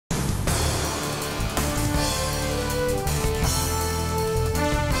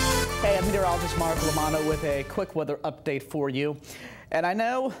Meteorologist Mark Lamano with a quick weather update for you. And I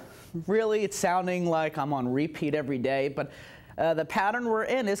know, really, it's sounding like I'm on repeat every day, but the pattern we're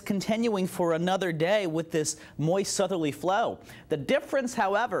in is continuing for another day with this moist southerly flow. The difference,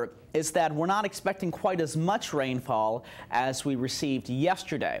 however, is that we're not expecting quite as much rainfall as we received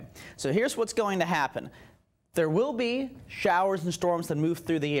yesterday. So here's what's going to happen. There will be showers and storms that move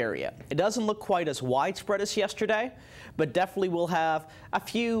through the area. It doesn't look quite as widespread as yesterday, but definitely we'll have a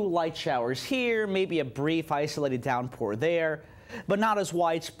few light showers here, maybe a brief isolated downpour there, but not as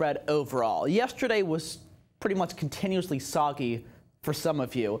widespread overall. Yesterday was pretty much continuously soggy for some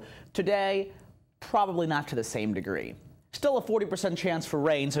of you. Today, probably not to the same degree. Still a 40% chance for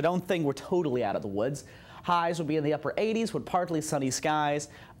rain, so don't think we're totally out of the woods. Highs will be in the upper 80s with partly sunny skies.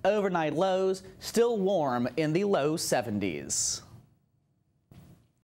 Overnight lows still warm in the low 70s.